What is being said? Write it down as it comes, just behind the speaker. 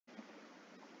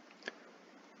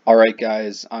Alright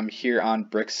guys, I'm here on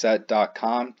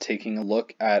brickset.com taking a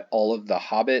look at all of the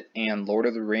Hobbit and Lord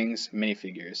of the Rings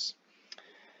minifigures.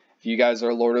 If you guys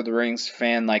are a Lord of the Rings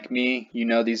fan like me, you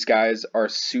know these guys are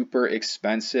super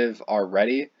expensive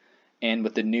already, and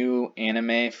with the new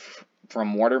anime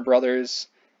from Warner Brothers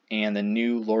and the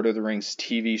new Lord of the Rings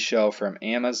TV show from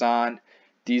Amazon,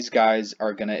 these guys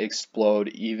are going to explode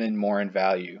even more in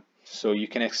value. So you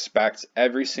can expect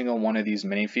every single one of these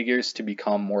minifigures to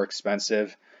become more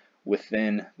expensive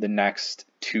within the next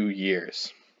 2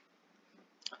 years.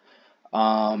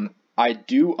 I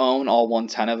do own all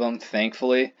 110 of them,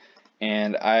 thankfully,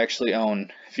 and I actually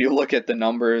own, if you look at the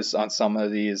numbers on some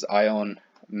of these, I own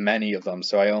many of them.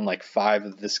 So I own like 5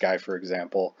 of this guy, for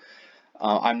example.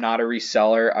 I'm not a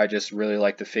reseller, I just really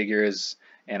like the figures,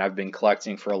 and I've been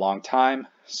collecting for a long time,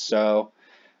 so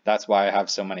that's why I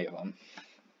have so many of them.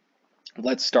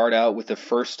 Let's start out with the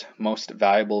first most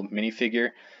valuable minifigure.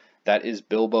 That is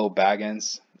Bilbo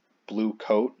Baggins' blue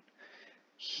coat.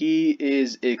 He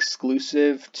is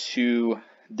exclusive to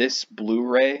this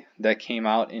Blu-ray that came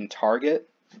out in Target,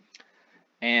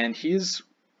 and he's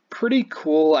pretty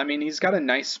cool. I mean, he's got a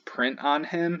nice print on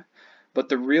him, but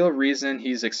the real reason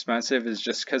he's expensive is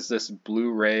just because this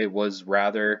Blu-ray was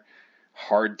rather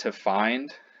hard to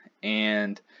find,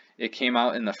 and it came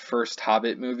out in the first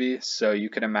Hobbit movie, so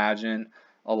you can imagine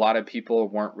a lot of people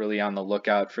weren't really on the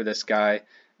lookout for this guy,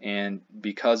 and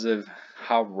because of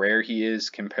how rare he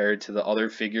is compared to the other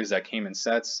figures that came in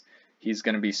sets, he's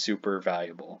going to be super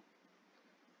valuable.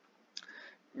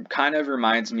 Kind of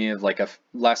reminds me of like a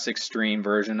less extreme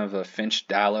version of a Finch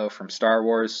Dallo from Star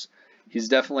Wars. He's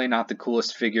definitely not the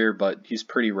coolest figure, but he's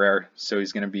pretty rare, so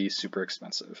he's going to be super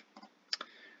expensive.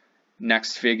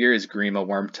 Next figure is Grima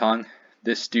Wormtongue.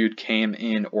 This dude came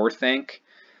in Orthanc,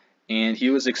 and he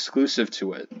was exclusive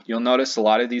to it. You'll notice a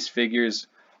lot of these figures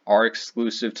are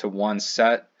exclusive to one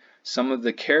set. Some of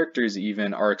the characters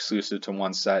even are exclusive to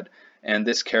one set, and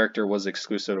this character was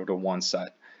exclusive to one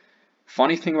set.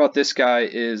 Funny thing about this guy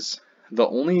is the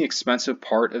only expensive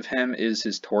part of him is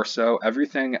his torso.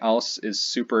 Everything else is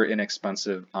super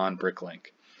inexpensive on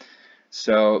Bricklink.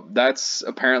 So that's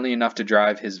apparently enough to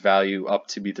drive his value up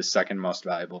to be the second most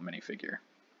valuable minifigure.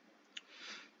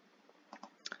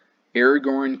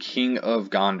 Aragorn, King of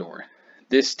Gondor.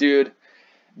 This dude,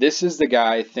 this is the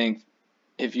guy I think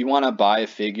if you want to buy a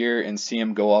figure and see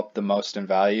him go up the most in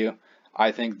value,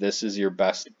 I think this is your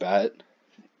best bet.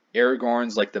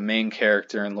 Aragorn's like the main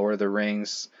character in Lord of the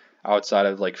Rings outside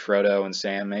of like Frodo and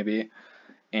Sam maybe,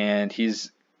 and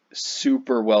he's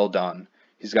super well done.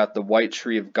 He's got the White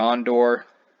Tree of Gondor,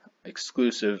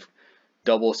 exclusive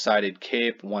double-sided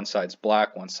cape, one side's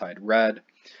black, one side red,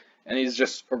 and he's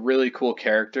just a really cool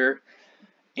character.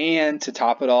 And to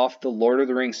top it off, the Lord of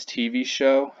the Rings TV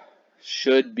show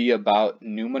should be about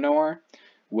Numenor,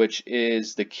 which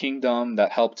is the kingdom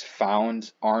that helped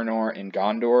found Arnor and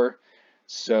Gondor.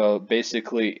 So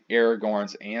basically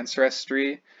Aragorn's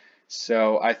ancestry.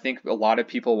 So I think a lot of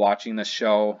people watching the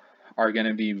show are going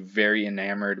to be very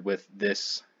enamored with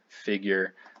this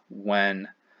figure when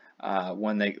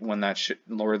that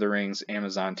Lord of the Rings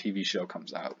Amazon TV show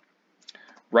comes out.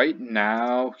 Right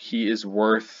now he is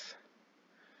worth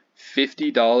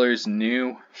 $50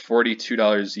 new,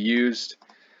 $42 used.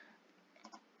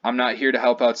 I'm not here to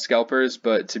help out scalpers,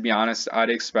 but to be honest,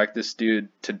 I'd expect this dude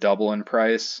to double in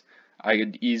price. I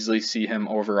could easily see him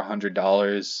over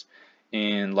 $100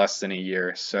 in less than a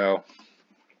year. So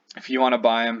if you want to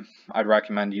buy him, I'd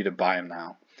recommend you to buy him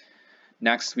now.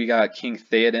 Next, we got King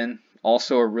Theoden,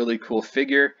 also a really cool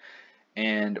figure.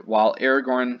 And while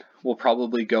Aragorn will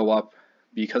probably go up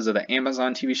because of the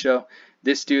Amazon TV show,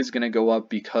 this dude's going to go up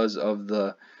because of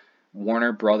the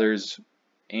Warner Brothers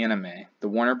anime. The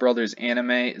Warner Brothers anime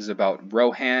is about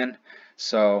Rohan,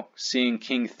 so seeing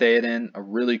King Theoden, a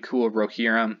really cool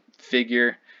Rohirrim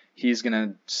figure, he's going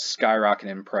to skyrocket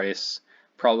in price,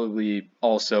 probably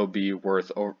also be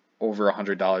worth over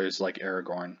 $100 like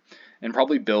Aragorn. And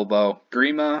probably Bilbo.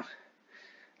 Grima,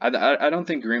 I don't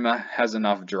think Grima has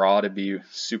enough draw to be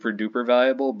super duper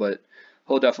valuable, but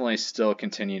he'll definitely still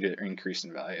continue to increase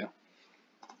in value.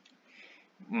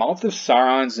 Mouth of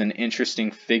Sauron's an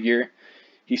interesting figure.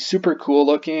 He's super cool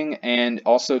looking and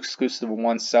also exclusive to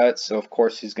one set, so of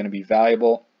course he's going to be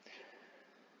valuable.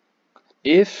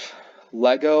 If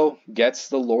LEGO gets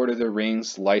the Lord of the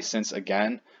Rings license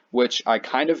again, which I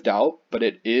kind of doubt, but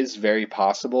it is very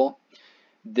possible,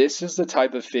 this is the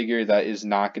type of figure that is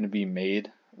not going to be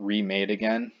remade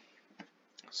again.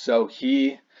 So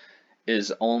he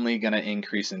is only going to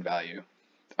increase in value,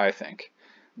 I think.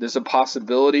 There's a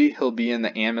possibility he'll be in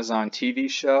the Amazon TV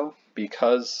show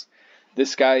because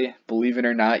this guy, believe it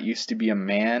or not, used to be a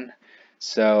man.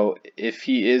 So if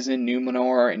he is in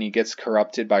Numenor and he gets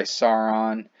corrupted by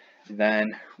Sauron,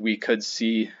 then we could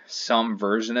see some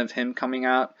version of him coming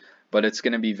out, but it's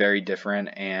going to be very different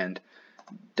and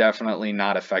definitely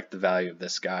not affect the value of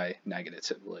this guy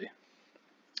negatively.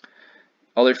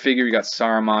 Other figure, we got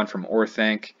Saruman from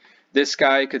Orthanc. This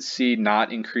guy could see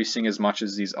not increasing as much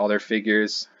as these other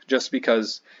figures, just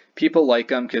because people like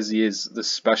him because he is the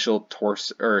special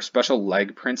torso or special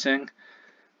leg printing.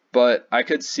 But I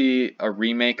could see a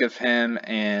remake of him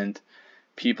and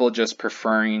people just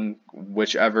preferring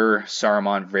whichever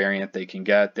Saruman variant they can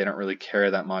get. They don't really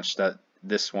care that much that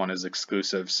this one is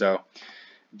exclusive. So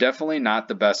definitely not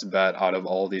the best bet out of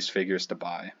all these figures to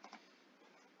buy.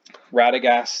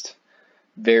 Radagast,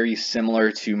 very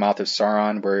similar to Mouth of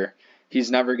Sauron, where he's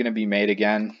never going to be made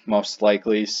again, most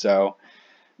likely. So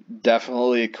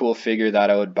definitely a cool figure that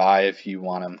I would buy if you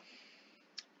want him.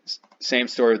 Same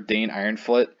story with Dane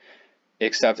Ironfoot,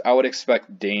 except I would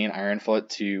expect Dane Ironfoot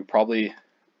to probably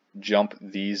jump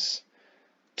these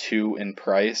two in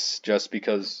price just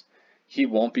because he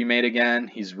won't be made again.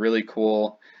 He's really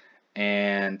cool,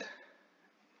 and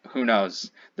who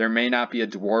knows, there may not be a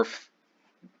dwarf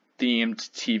themed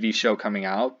TV show coming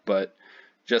out, but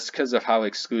just because of how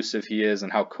exclusive he is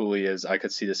and how cool he is, I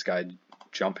could see this guy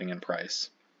jumping in price.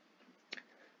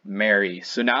 Merry.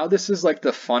 So now this is like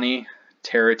the funny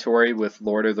territory with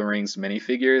Lord of the Rings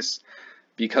minifigures,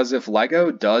 because if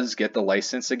Lego does get the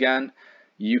license again,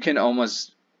 you can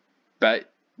almost bet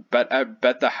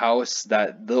the house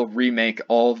that they'll remake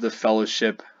all of the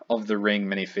Fellowship of the Ring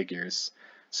minifigures.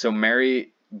 So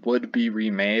Merry would be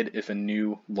remade if a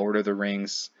new Lord of the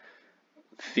Rings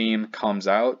theme comes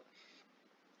out.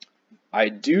 I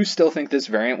do still think this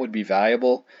variant would be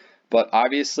valuable, but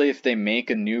obviously if they make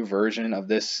a new version of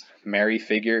this Merry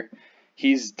figure,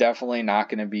 he's definitely not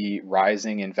going to be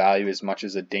rising in value as much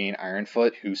as a Dane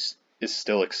Ironfoot, who is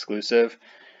still exclusive.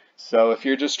 So if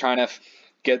you're just trying to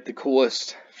get the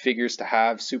coolest figures to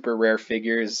have, super rare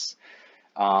figures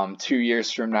 2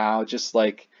 years from now, just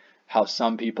like how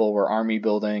some people were army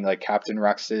building like Captain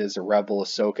Rex's or Rebel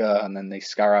Ahsoka and then they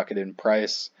skyrocketed in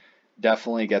price,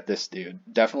 definitely get this dude.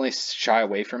 Definitely shy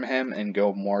away from him and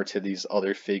go more to these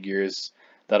other figures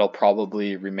that'll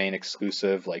probably remain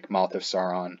exclusive, like Mouth of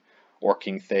Sauron or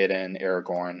King Theoden,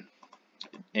 Aragorn,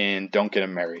 and don't get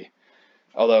him Merry.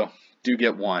 Although, do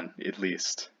get one, at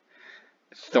least.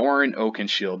 Thorin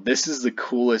Oakenshield. This is the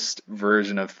coolest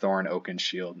version of Thorin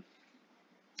Oakenshield.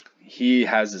 He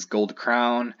has his gold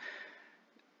crown.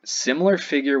 Similar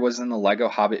figure was in the Lego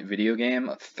Hobbit video game,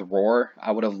 Thror.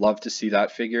 I would have loved to see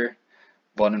that figure,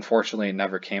 but unfortunately it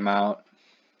never came out.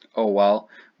 Oh well,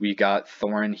 we got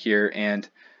Thorin here, and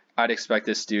I'd expect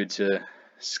this dude to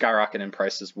skyrocket in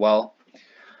price as well.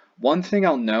 One thing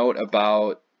I'll note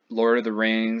about Lord of the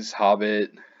Rings,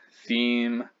 Hobbit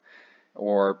theme,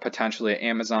 or potentially an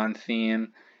Amazon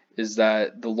theme, is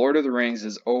that the Lord of the Rings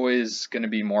is always going to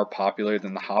be more popular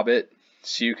than the Hobbit,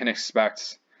 so you can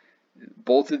expect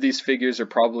both of these figures are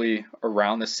probably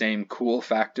around the same cool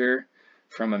factor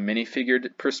from a minifigure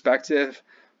perspective,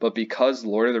 but because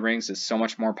Lord of the Rings is so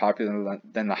much more popular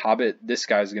than the Hobbit, this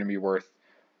guy is going to be worth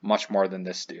much more than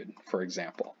this dude, for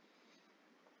example.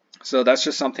 So that's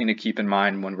just something to keep in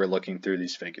mind when we're looking through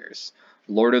these figures.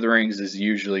 Lord of the Rings is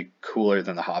usually cooler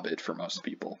than the Hobbit for most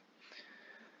people.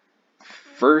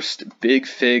 First big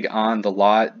fig on the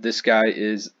lot, this guy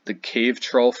is the Cave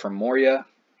Troll from Moria.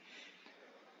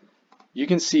 You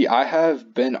can see I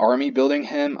have been army building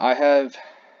him. I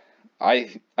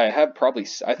think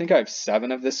I have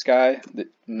 7 of this guy.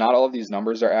 Not all of these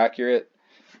numbers are accurate,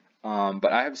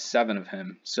 but I have 7 of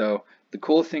him. So the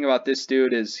cool thing about this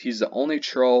dude is he's the only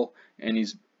troll and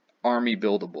he's army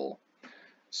buildable.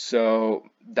 So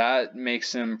that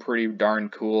makes him pretty darn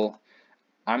cool.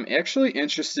 I'm actually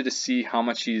interested to see how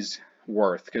much he's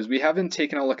worth, because we haven't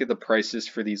taken a look at the prices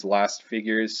for these last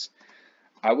figures.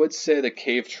 I would say the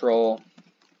Cave Troll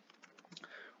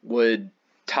would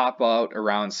top out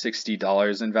around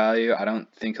 $60 in value. I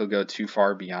don't think he'll go too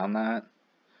far beyond that.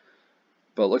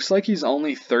 But it looks like he's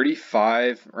only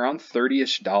around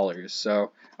 $30-ish dollars.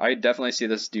 So I definitely see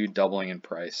this dude doubling in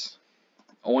price.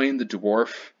 Oin the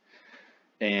Dwarf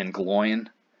and Gloin.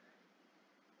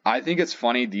 I think it's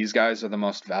funny, these guys are the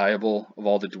most valuable of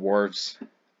all the dwarves.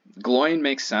 Gloin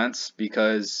makes sense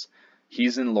because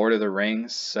he's in Lord of the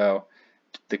Rings, so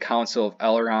the Council of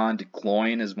Elrond,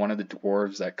 Gloin is one of the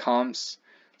dwarves that comes.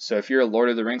 So if you're a Lord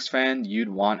of the Rings fan, you'd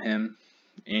want him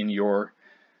in your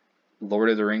Lord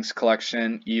of the Rings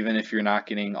collection, even if you're not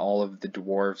getting all of the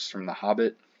dwarves from The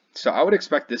Hobbit. So I would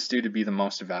expect this dude to be the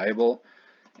most valuable.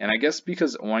 And I guess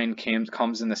because Oin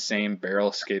comes in the same barrel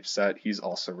escape set, he's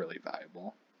also really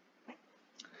valuable.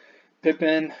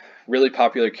 Pippin, really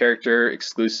popular character,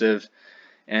 exclusive,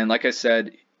 and like I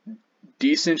said,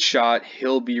 decent shot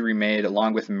he'll be remade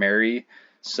along with Mary,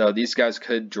 so these guys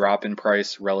could drop in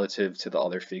price relative to the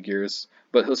other figures,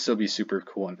 but he'll still be super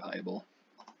cool and valuable.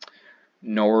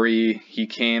 Nori, he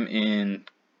came in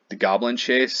the Goblin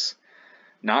Chase.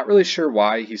 Not really sure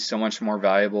why he's so much more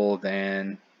valuable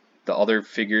than the other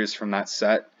figures from that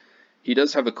set. He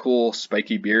does have a cool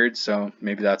spiky beard, so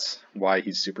maybe that's why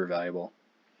he's super valuable.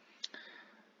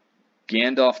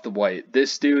 Gandalf the White.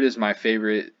 This dude is my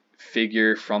favorite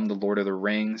figure from the Lord of the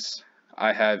Rings.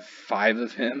 I have 5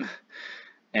 of him,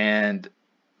 and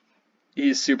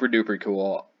he's super duper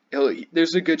cool.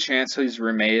 There's a good chance he's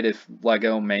remade if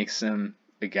Lego makes him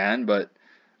again, but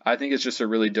I think it's just a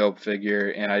really dope figure,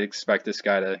 and I'd expect this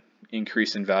guy to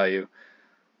increase in value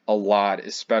a lot,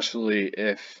 especially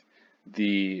if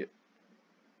the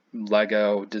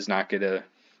Lego does not get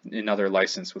another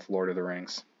license with Lord of the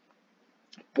Rings.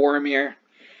 Boromir,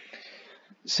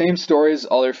 same story as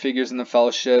other figures in the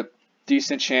Fellowship.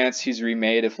 Decent chance he's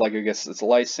remade if Lego gets its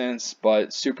license,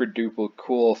 but super duper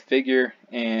cool figure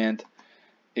and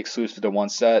exclusive to one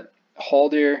set.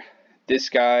 Haldir, this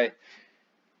guy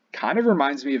kind of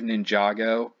reminds me of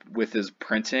Ninjago with his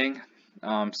printing,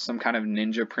 some kind of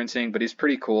ninja printing, but he's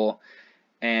pretty cool.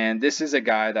 And this is a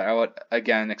guy that I would,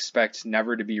 again, expect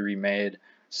never to be remade,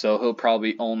 so he'll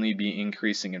probably only be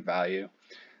increasing in value.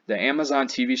 The Amazon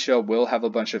TV show will have a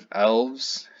bunch of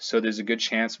elves, so there's a good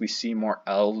chance we see more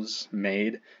elves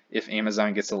made if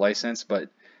Amazon gets a license, but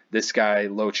this guy,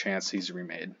 low chance he's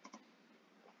remade.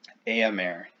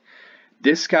 Éomer.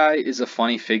 This guy is a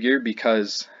funny figure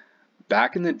because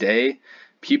back in the day,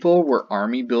 people were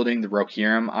army building the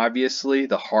Rohirrim, obviously.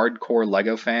 The hardcore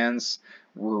Lego fans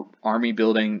were army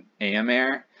building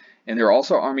Éomer, and they're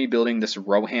also army building this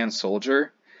Rohan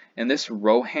soldier. And this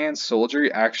Rohan soldier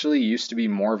actually used to be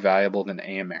more valuable than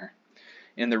Éomer.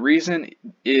 And the reason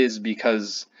is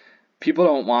because people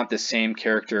don't want the same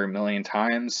character a million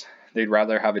times. They'd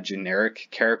rather have a generic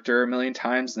character a million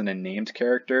times than a named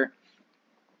character.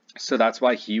 So that's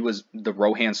why the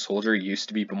Rohan soldier used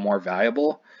to be more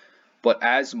valuable. But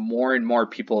as more and more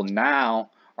people now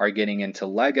are getting into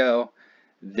Lego,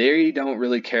 they don't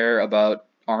really care about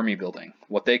army building.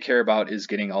 What they care about is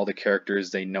getting all the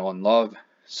characters they know and love.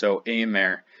 So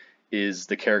Éomer is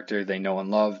the character they know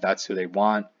and love. That's who they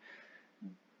want.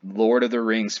 Lord of the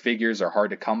Rings figures are hard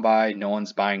to come by. No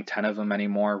one's buying 10 of them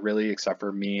anymore, really, except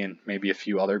for me and maybe a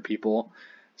few other people.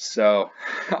 So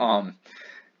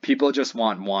people just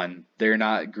want one. They're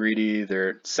not greedy.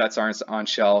 Their sets aren't on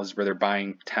shelves where they're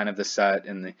buying 10 of the set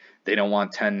and they don't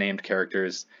want 10 named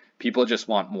characters. People just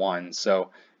want one.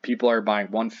 So people are buying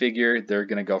one figure. They're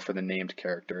going to go for the named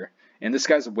character. And this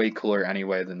guy's way cooler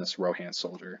anyway than this Rohan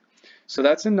soldier. So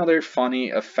that's another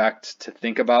funny effect to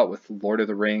think about with Lord of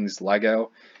the Rings Lego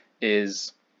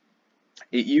is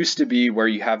it used to be where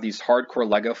you have these hardcore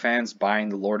Lego fans buying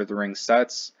the Lord of the Rings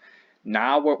sets.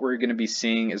 Now what we're going to be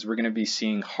seeing is we're going to be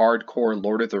seeing hardcore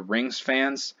Lord of the Rings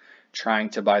fans trying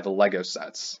to buy the Lego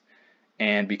sets.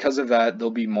 And because of that,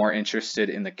 they'll be more interested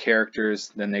in the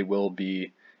characters than they will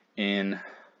be in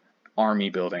army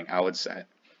building, I would say.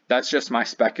 That's just my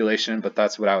speculation, but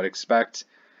that's what I would expect.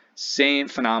 Same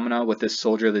phenomena with this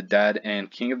Soldier of the Dead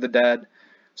and King of the Dead.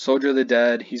 Soldier of the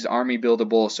Dead, he's army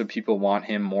buildable, so people want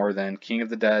him more than King of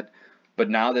the Dead. But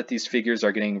now that these figures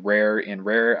are getting rarer and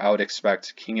rarer, I would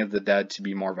expect King of the Dead to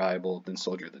be more valuable than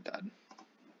Soldier of the Dead.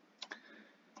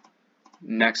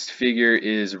 Next figure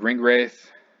is Ringwraith.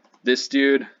 This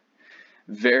dude,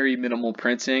 very minimal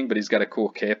printing, but he's got a cool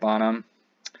cape on him.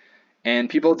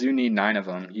 And people do need 9 of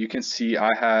them. You can see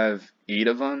I have 8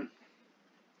 of them.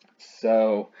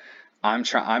 So I'm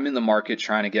in the market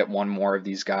trying to get one more of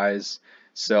these guys.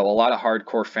 So a lot of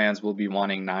hardcore fans will be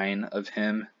wanting 9 of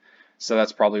him. So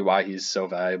that's probably why he's so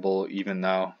valuable, even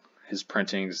though his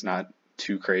printing is not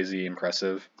too crazy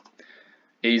impressive.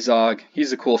 Azog,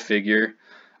 he's a cool figure.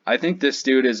 I think this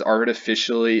dude is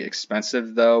artificially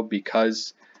expensive though,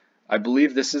 because I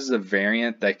believe this is a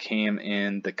variant that came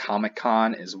in the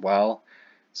Comic-Con as well.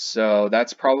 So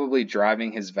that's probably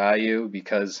driving his value,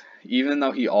 because even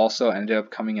though he also ended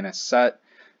up coming in a set,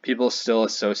 people still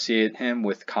associate him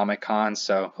with Comic-Con,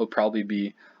 so he'll probably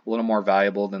be a little more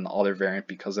valuable than the other variant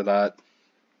because of that.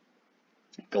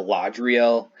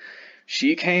 Galadriel,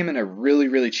 she came in a really,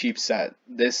 really cheap set.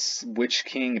 This Witch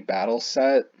King battle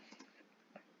set,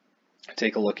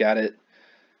 take a look at it.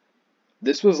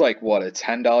 This was like, what, a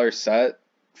 $10 set?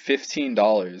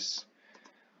 $15.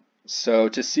 So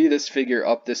to see this figure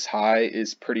up this high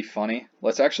is pretty funny.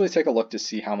 Let's actually take a look to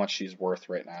see how much she's worth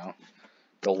right now.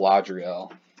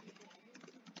 Galadriel.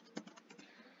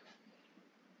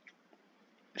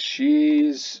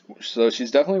 She's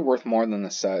definitely worth more than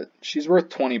the set. She's worth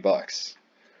 20 bucks.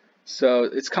 So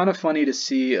it's kind of funny to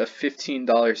see a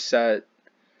 $15 set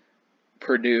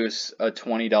produce a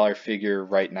 $20 figure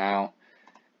right now.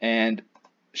 And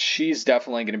she's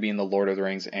definitely going to be in the Lord of the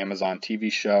Rings Amazon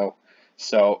TV show.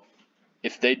 So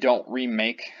if they don't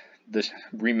remake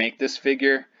this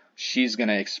figure, she's going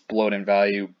to explode in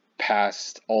value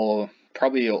past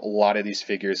probably a lot of these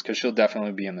figures, because she'll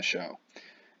definitely be in the show.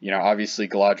 You know, obviously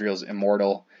Galadriel's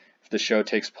immortal. If the show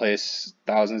takes place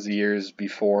thousands of years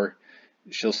before,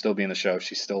 she'll still be in the show if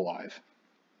she's still alive.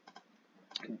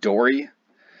 Dory.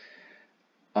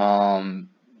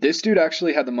 This dude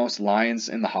actually had the most lines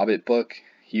in the Hobbit book.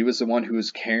 He was the one who was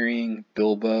carrying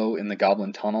Bilbo in the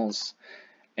Goblin Tunnels.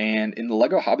 And in the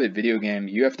Lego Hobbit video game,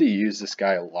 you have to use this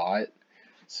guy a lot.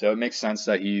 So it makes sense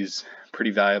that he's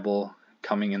pretty valuable,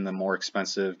 coming in the more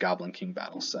expensive Goblin King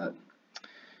battle set.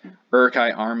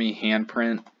 Uruk-hai Army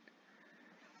handprint.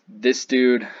 This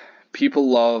dude,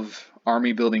 people love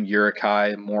army building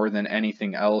Uruk-hai more than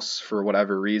anything else for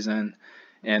whatever reason.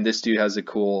 And this dude has a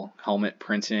cool helmet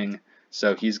printing,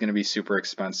 so he's going to be super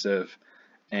expensive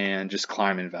and just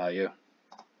climb in value.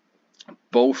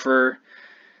 Bofur.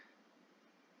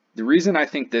 The reason I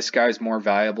think this guy's more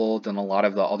valuable than a lot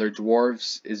of the other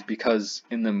dwarves is because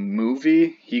in the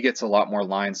movie, he gets a lot more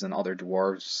lines than other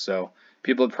dwarves, so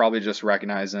people would probably just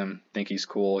recognize him, think he's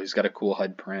cool. He's got a cool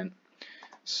head print.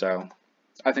 So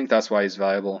I think that's why he's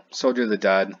valuable. Soldier of the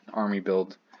Dead, army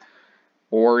build.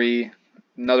 Ori,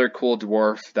 another cool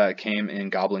dwarf that came in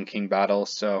Goblin King battle.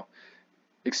 So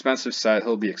expensive set,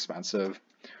 he'll be expensive.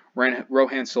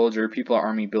 Rohan Soldier, people are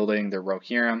army building their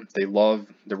Rohirrim. They love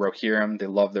the Rohirrim. They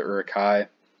love the Uruk-hai.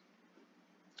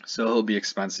 So he'll be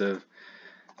expensive.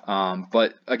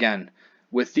 But again,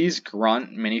 with these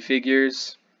Grunt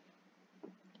minifigures,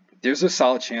 there's a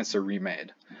solid chance they're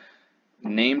remade.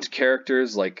 Named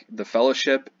characters like the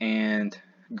Fellowship and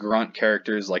Grunt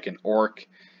characters like an Orc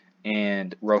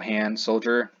and Rohan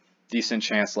Soldier, decent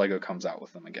chance Lego comes out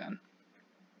with them again.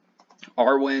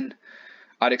 Arwen,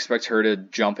 I'd expect her to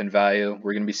jump in value.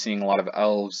 We're going to be seeing a lot of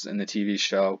elves in the TV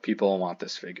show. People want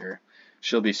this figure.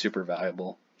 She'll be super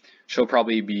valuable. She'll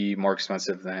probably be more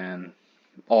expensive than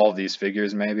all of these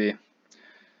figures maybe.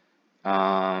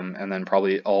 And then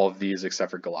probably all of these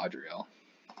except for Galadriel.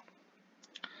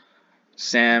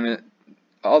 Sam,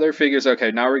 other figures,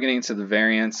 okay, now we're getting into the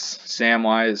variants.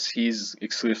 Samwise, he's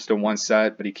exclusive to one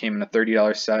set, but he came in a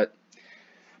 $30 set.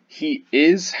 He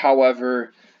is,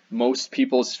 however, most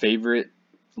people's favorite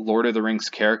Lord of the Rings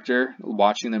character.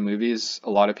 Watching the movies,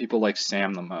 a lot of people like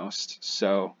Sam the most.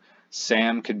 So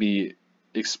Sam could be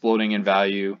exploding in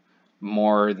value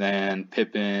more than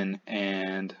Pippin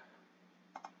and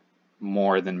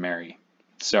more than Merry.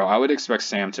 So I would expect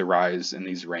Sam to rise in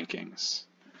these rankings.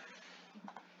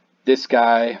 This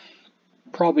guy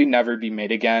probably never be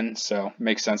made again, so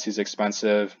makes sense he's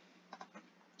expensive.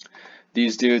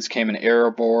 These dudes came in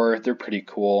Erebor. They're pretty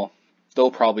cool.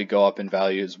 They'll probably go up in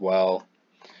value as well.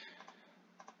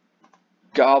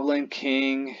 Goblin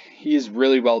King, he's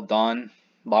really well done.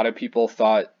 A lot of people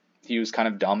thought he was kind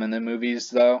of dumb in the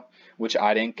movies though, which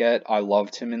I didn't get. I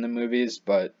loved him in the movies,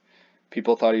 but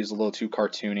people thought he was a little too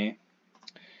cartoony.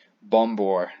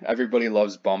 Bumbor. Everybody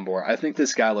loves Bumbor. I think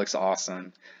this guy looks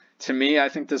awesome. To me, I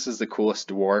think this is the coolest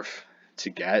dwarf to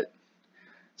get.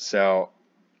 So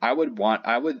I would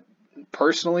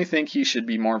personally think he should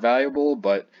be more valuable,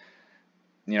 but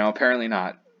you know, apparently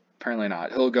not. Apparently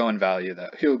not. He'll go in value though.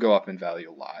 He'll go up in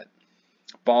value a lot.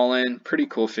 Balin, pretty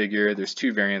cool figure. There's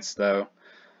two variants though.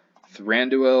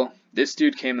 Thranduil. This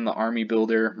dude came in the Army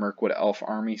Builder Mirkwood Elf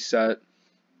Army set.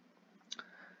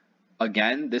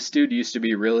 Again, this dude used to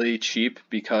be really cheap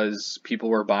because people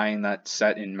were buying that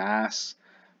set in mass.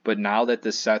 But now that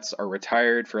the sets are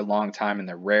retired for a long time and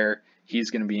they're rare, he's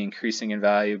going to be increasing in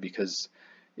value because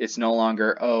it's no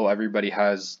longer, oh, everybody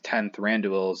has 10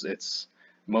 Thranduils. It's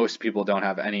most people don't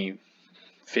have any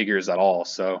figures at all,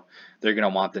 so they're going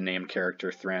to want the named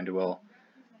character Thranduil.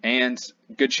 And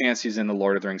good chance he's in the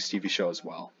Lord of the Rings TV show as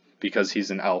well, because he's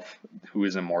an elf who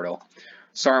is immortal.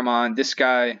 Saruman, this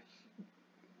guy,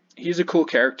 he's a cool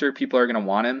character. People are going to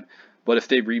want him, but if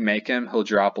they remake him, he'll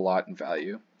drop a lot in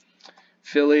value.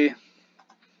 Philly,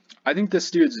 I think this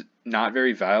dude's not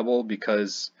very valuable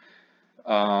because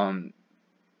the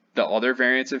other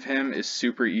variants of him is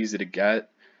super easy to get.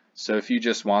 So if you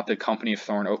just want the Company of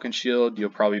Thorn Oakenshield, you'll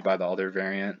probably buy the other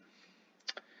variant.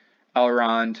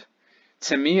 Elrond.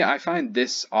 To me, I find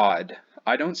this odd.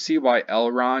 I don't see why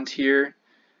Elrond here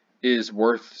is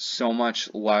worth so much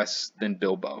less than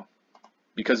Bilbo.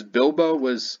 Because Bilbo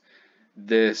was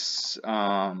this,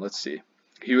 let's see,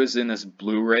 he was in this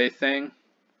Blu-ray thing.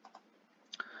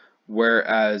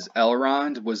 whereas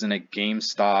Elrond was in a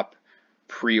GameStop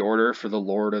pre-order for the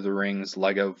Lord of the Rings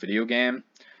Lego video game.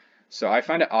 So I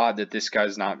find it odd that this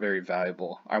guy's not very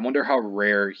valuable. I wonder how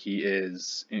rare he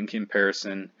is in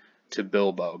comparison to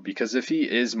Bilbo, because if he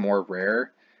is more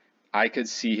rare, I could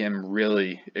see him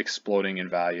really exploding in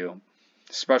value,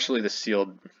 especially the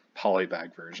sealed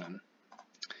polybag version.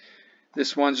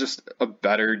 This one's just a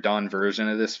better done version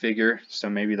of this figure, so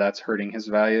maybe that's hurting his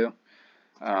value.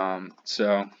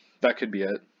 So that could be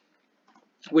it.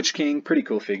 Witch King, pretty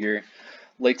cool figure.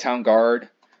 Lake Town Guard,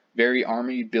 very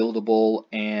army buildable,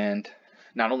 and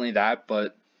not only that,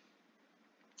 but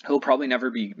he'll probably never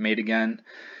be made again.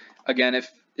 Again,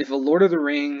 if a Lord of the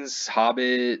Rings,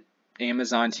 Hobbit,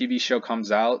 Amazon TV show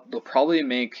comes out, they'll probably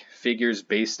make figures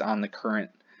based on the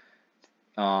current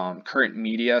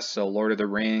media, so Lord of the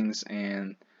Rings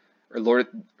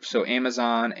so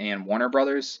Amazon and Warner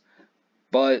Brothers.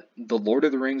 But the Lord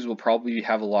of the Rings will probably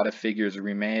have a lot of figures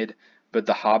remade, but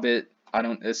the Hobbit, I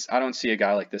don't see a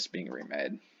guy like this being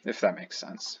remade, if that makes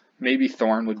sense. Maybe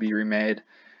Thorn would be remade,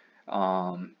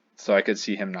 so I could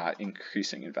see him not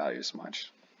increasing in value as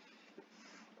much.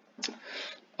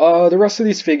 The rest of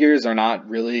these figures are not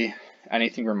really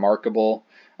anything remarkable.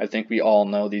 I think we all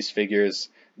know these figures.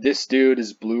 This dude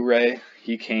is Blu-ray.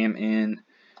 He came in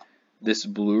this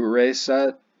Blu-ray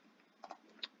set.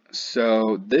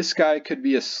 So this guy could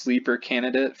be a sleeper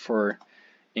candidate for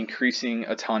increasing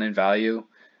a ton in value,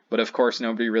 but of course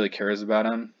nobody really cares about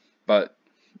him. But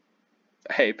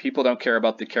hey, people don't care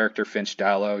about the character Finch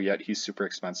Dallow, yet he's super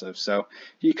expensive, so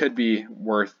he could be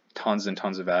worth tons and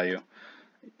tons of value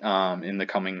in the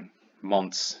coming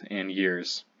months and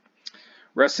years.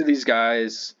 Rest of these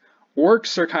guys,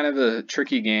 orcs are kind of a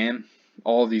tricky game,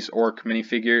 all of these orc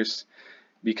minifigures,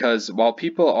 because while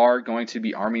people are going to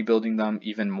be army building them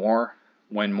even more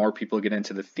when more people get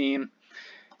into the theme,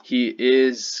 he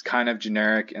is kind of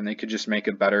generic and they could just make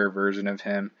a better version of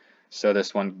him, so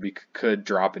this one could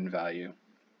drop in value.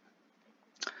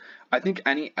 I think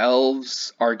any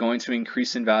elves are going to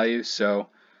increase in value, so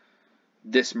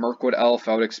this Mirkwood elf,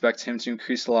 I would expect him to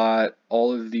increase a lot.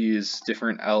 All of these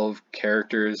different elf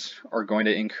characters are going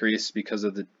to increase because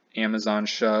of the Amazon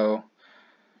show.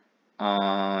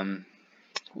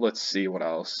 Let's see what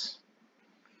else.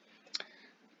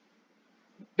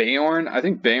 Beorn, I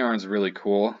think Beorn's really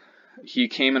cool. He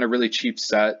came in a really cheap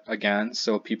set again,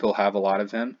 so people have a lot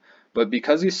of him. But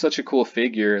because he's such a cool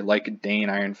figure, like Dane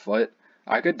Ironfoot,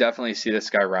 I could definitely see this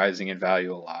guy rising in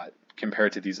value a lot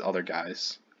compared to these other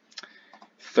guys.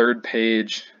 Third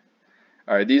page.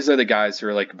 Alright, these are the guys who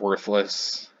are like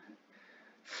worthless.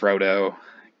 Frodo,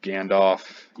 Gandalf,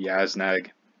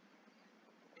 Yazneg.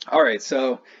 Alright,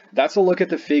 so that's a look at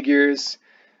the figures.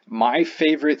 My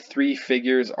favorite three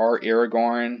figures are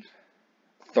Aragorn,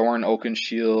 Thorin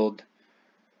Oakenshield,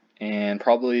 and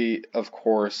probably, of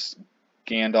course,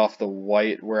 Gandalf the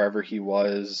White, wherever he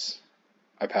was.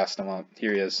 I passed him up.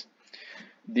 Here he is.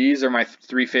 These are my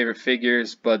three favorite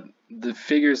figures, but the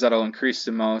figures that'll increase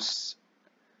the most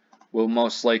will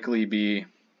most likely be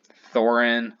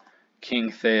Thorin,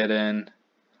 King Theoden,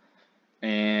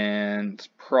 and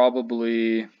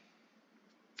probably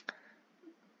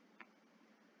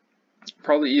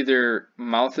either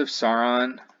Mouth of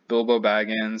Sauron, Bilbo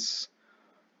Baggins,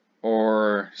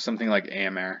 or something like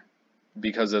Éomer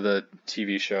because of the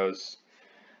TV shows.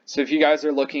 So if you guys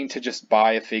are looking to just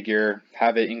buy a figure,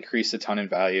 have it increase a ton in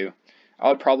value, I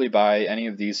would probably buy any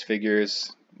of these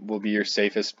figures, will be your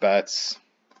safest bets.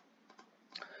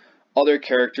 Other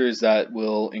characters that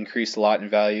will increase a lot in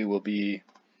value will be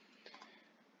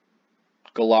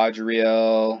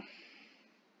Galadriel,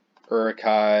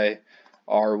 Uruk-hai,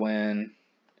 Arwen,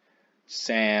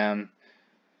 Sam.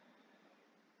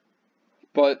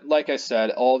 But like I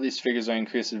said, all of these figures are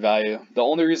increased in value. The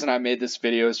only reason I made this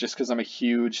video is just because I'm a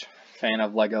huge fan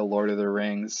of Lego Lord of the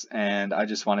Rings, and I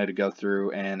just wanted to go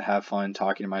through and have fun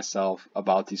talking to myself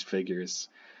about these figures.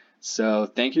 So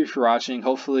thank you for watching.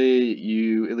 Hopefully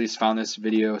you at least found this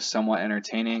video somewhat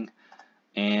entertaining,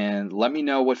 and let me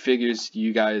know what figures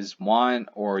you guys want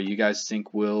or you guys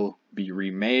think will be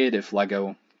remade if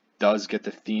Lego does get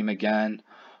the theme again,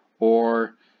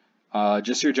 or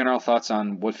just your general thoughts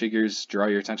on what figures draw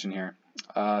your attention here.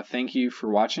 Thank you for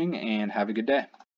watching and have a good day.